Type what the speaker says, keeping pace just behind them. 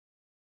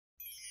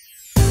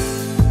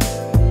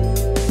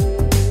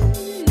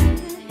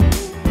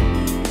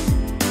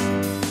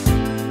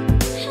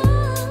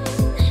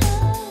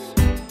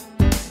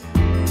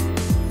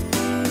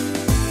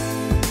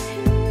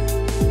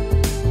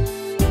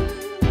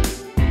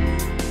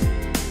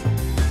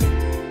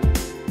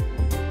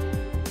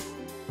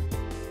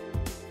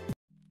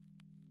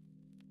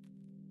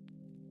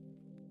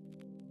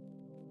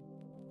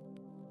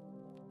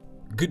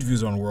Good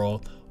views on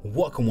world.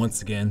 Welcome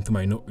once again to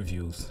my note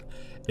reviews.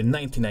 In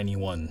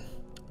 1991,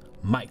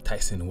 Mike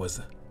Tyson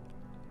was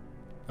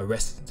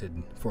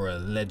arrested for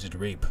alleged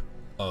rape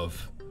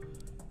of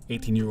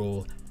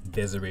 18-year-old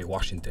Desiree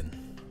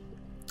Washington.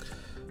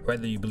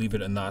 Whether you believe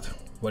it or not,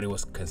 whether it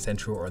was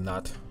consensual or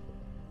not,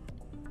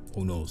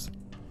 who knows.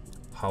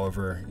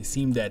 However, it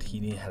seemed that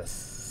he had a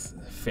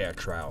fair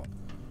trial,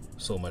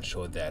 so much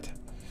so that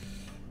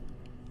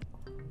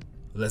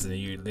less than a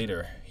year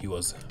later, he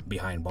was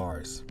behind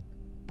bars.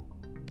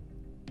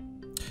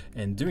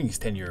 And during his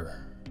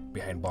tenure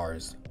behind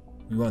bars,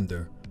 we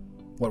wonder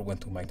what went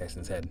through Mike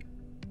Tyson's head.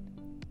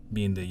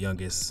 Being the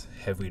youngest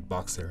heavyweight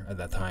boxer at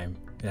that time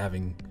and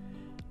having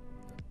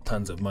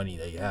tons of money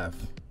that you have,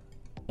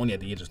 only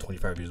at the age of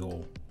 25 years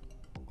old.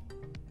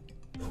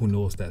 Who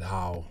knows that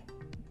how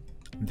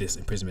this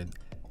imprisonment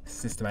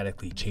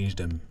systematically changed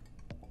him.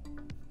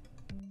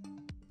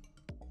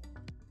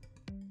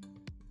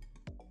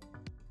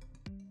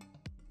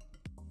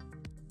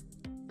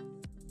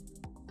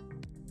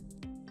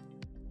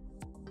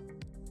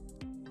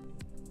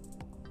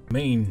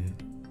 Main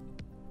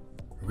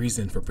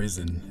reason for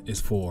prison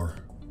is for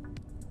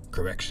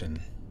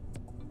correction.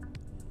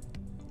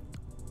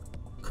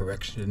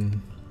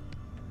 Correction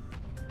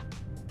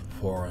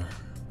for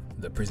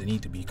the prisonee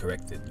to be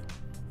corrected.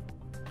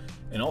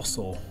 And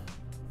also,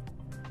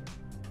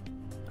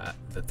 at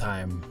the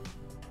time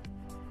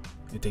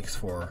it takes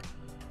for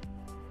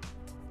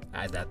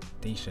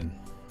adaptation,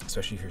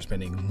 especially if you're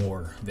spending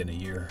more than a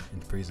year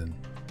in prison.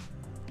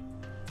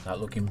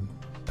 Not looking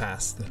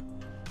past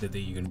the day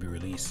you're gonna be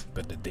released,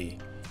 but the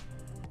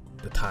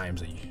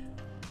times that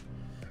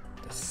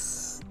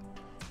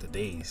the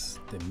days,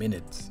 the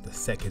minutes, the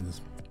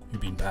seconds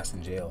you're being passed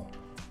in jail.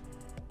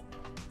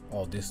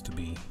 All this to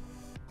be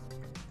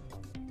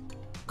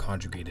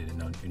conjugated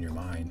in your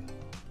mind.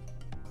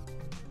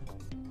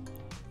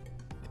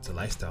 It's a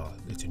lifestyle.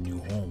 It's a new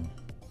home.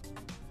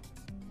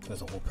 That's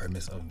the whole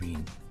premise of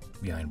being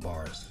behind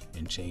bars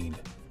and chained,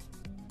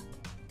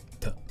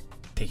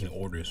 taking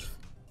orders,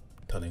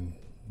 telling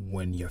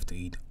when you have to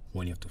eat,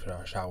 when you have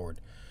to shower,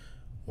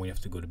 when you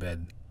have to go to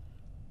bed.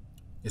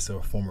 It's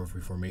a form of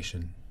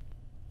reformation.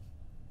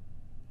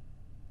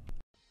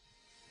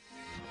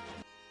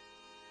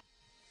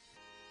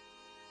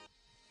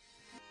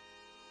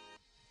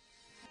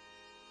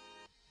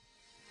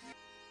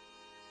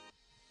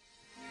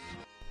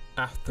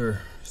 After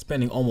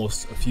spending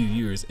almost a few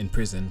years in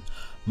prison,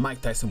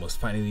 Mike Tyson was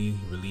finally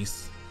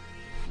released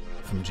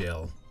from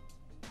jail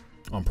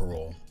on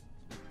parole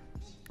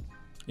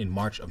in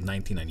March of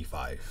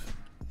 1995.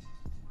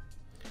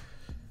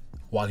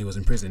 While he was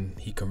in prison,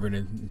 he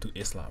converted into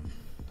Islam,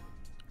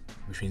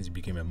 which means he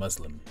became a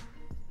Muslim,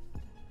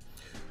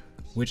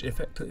 which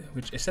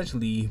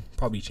essentially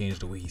probably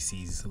changed the way he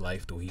sees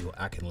life, the way he will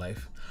act in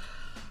life.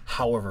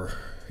 However,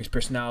 his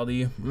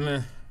personality,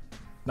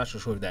 not so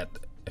sure if that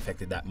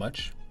affected that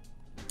much.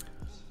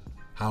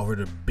 However,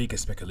 the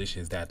biggest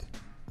speculation is that,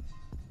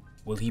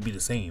 will he be the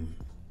same?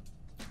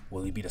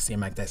 Will he be the same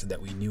Mike Tyson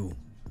that we knew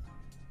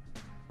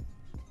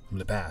from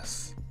the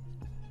past?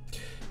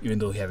 Even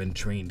though he haven't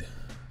trained,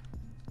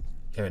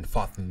 he haven't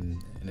fought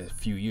in a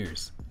few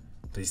years,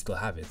 does he still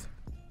have it?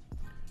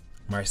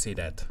 Might say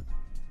that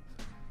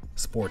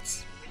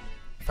sports,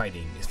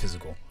 fighting is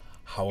physical.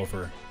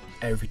 However,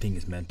 everything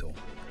is mental,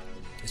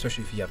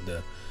 especially if you have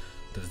the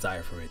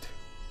desire for it.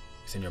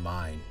 It's in your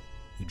mind.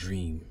 You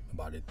dream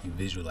about it. You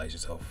visualize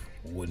yourself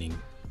winning,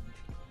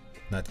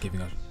 not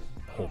giving up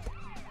hope.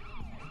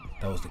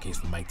 That was the case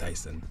for Mike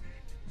Tyson.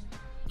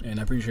 And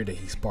I'm pretty sure that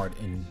he sparred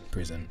in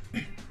prison.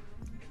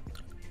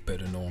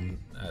 Better known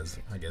as,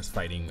 I guess,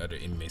 fighting other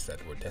inmates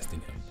that were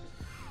testing him.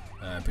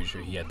 I'm pretty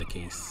sure he had the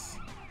case.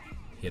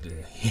 He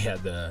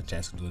had the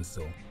chance of doing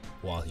so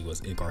while he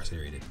was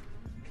incarcerated.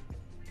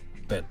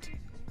 But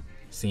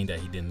seeing that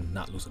he did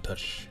not lose a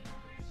touch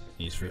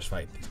in his first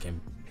fight,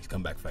 his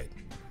comeback fight,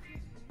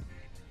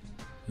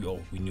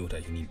 we knew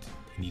that he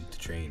needed to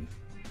train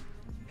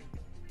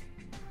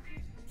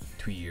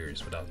 3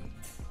 years without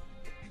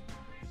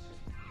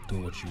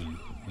doing what you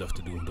love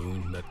to do,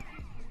 doing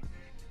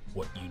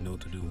what you know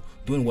to do,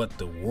 doing what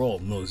the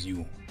world knows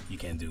you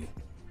can do.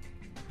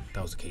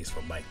 That was the case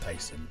for Mike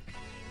Tyson.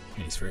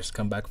 In his first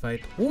comeback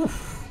fight,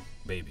 oof,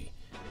 baby,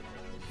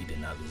 he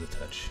did not lose a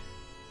touch.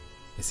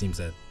 It seems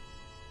that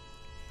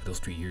for those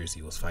 3 years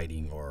he was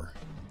fighting, or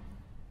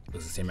it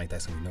was the same Mike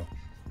Tyson we know,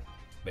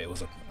 but it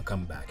was a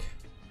comeback,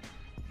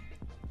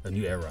 a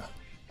new era.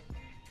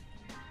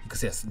 You could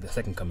say that's the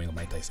second coming of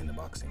Mike Tyson in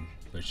boxing,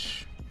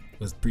 which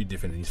was pretty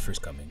different than his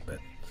first coming, but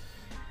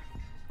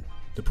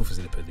the proof is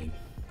in the pudding.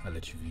 I'll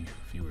let you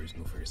viewers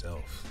know for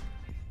yourself.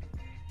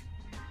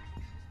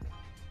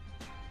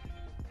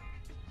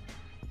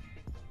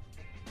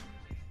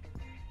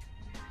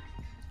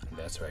 And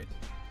that's right.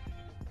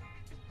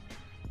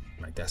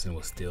 Mike Tyson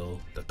was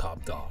still the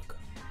top dog.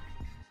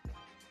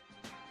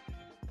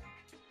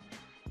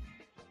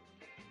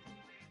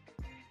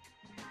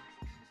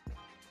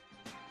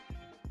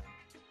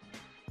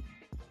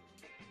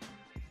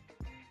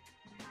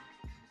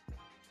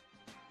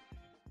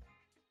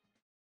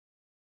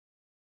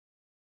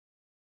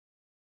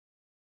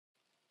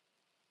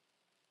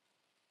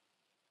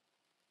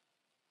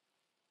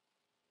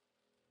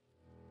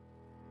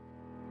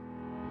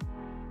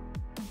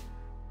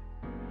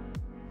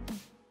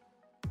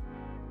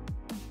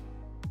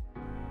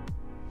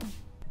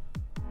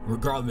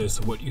 regardless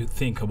of what you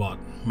think about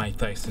Mike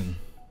Tyson,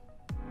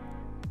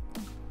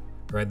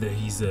 whether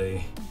he's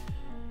a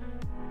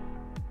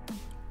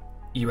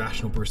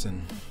irrational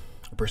person,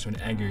 a person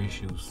with anger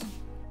issues,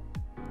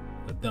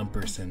 a dumb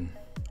person,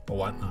 or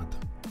whatnot,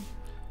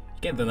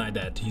 you can't deny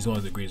that he's one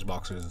of the greatest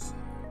boxers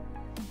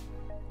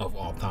of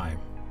all time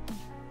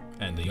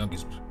and the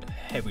youngest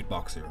heavyweight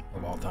boxer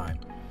of all time.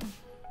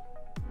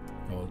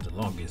 Well, the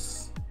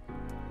longest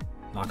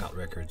knockout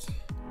records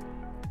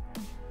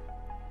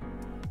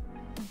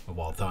of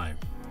all time.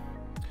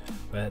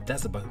 But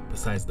that's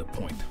besides the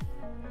point.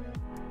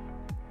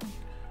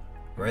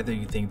 Rather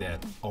you think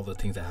that all the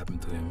things that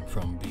happened to him,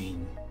 from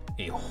being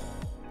a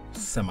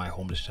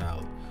semi-homeless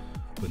child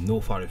with no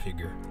father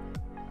figure,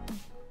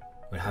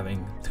 with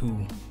having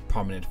two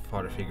prominent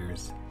father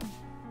figures,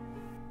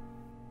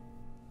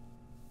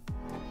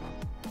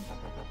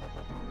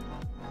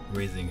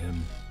 raising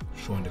him,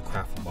 showing the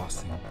craft of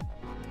boxing,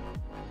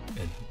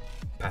 and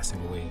passing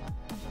away,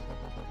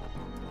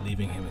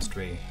 leaving him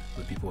astray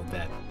with people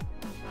that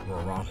were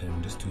around him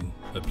just to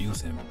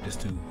abuse him,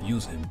 just to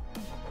use him,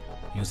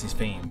 use his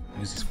fame,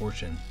 use his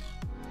fortune,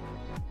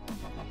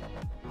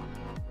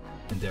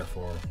 and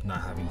therefore not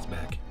having his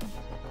back,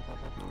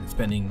 and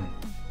spending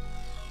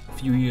a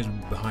few years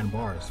behind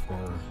bars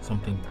for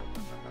something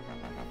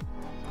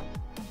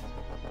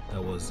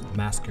that was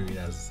masqueraded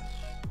as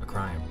a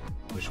crime,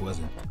 which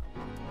wasn't.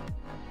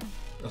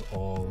 That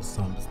all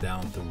sums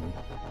down to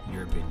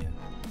your opinion.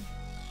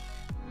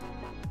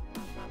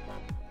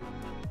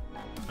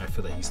 I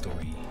feel that his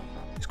story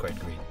is quite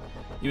great.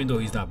 Even though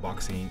he's not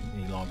boxing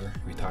any longer,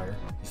 retired,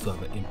 he still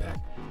have an impact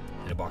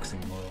in the boxing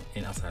world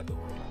and outside the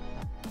world.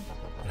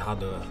 And how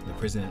the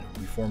president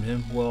reformed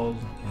him? Well,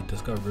 he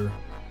discovered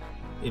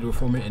it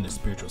reformed him in a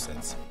spiritual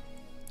sense.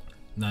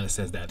 Not in the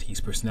sense that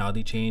his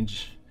personality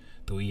changed,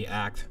 the way he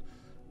act.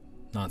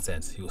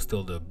 Nonsense. He was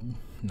still the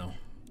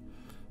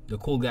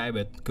cool guy,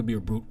 but could be a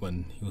brute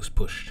when he was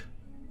pushed,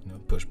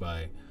 pushed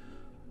by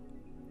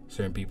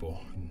certain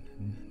people,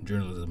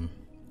 journalism,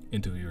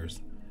 interviewers,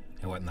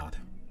 and whatnot.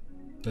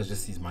 That's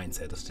just his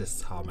mindset. That's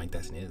just how Mike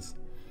Tyson is.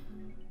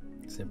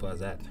 Simple as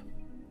that.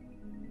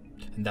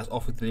 And that's all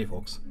for today,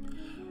 folks.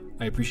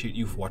 I appreciate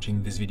you for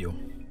watching this video.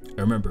 And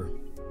remember,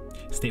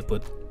 stay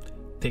put,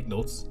 take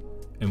notes,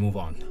 and move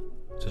on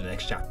to the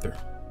next chapter.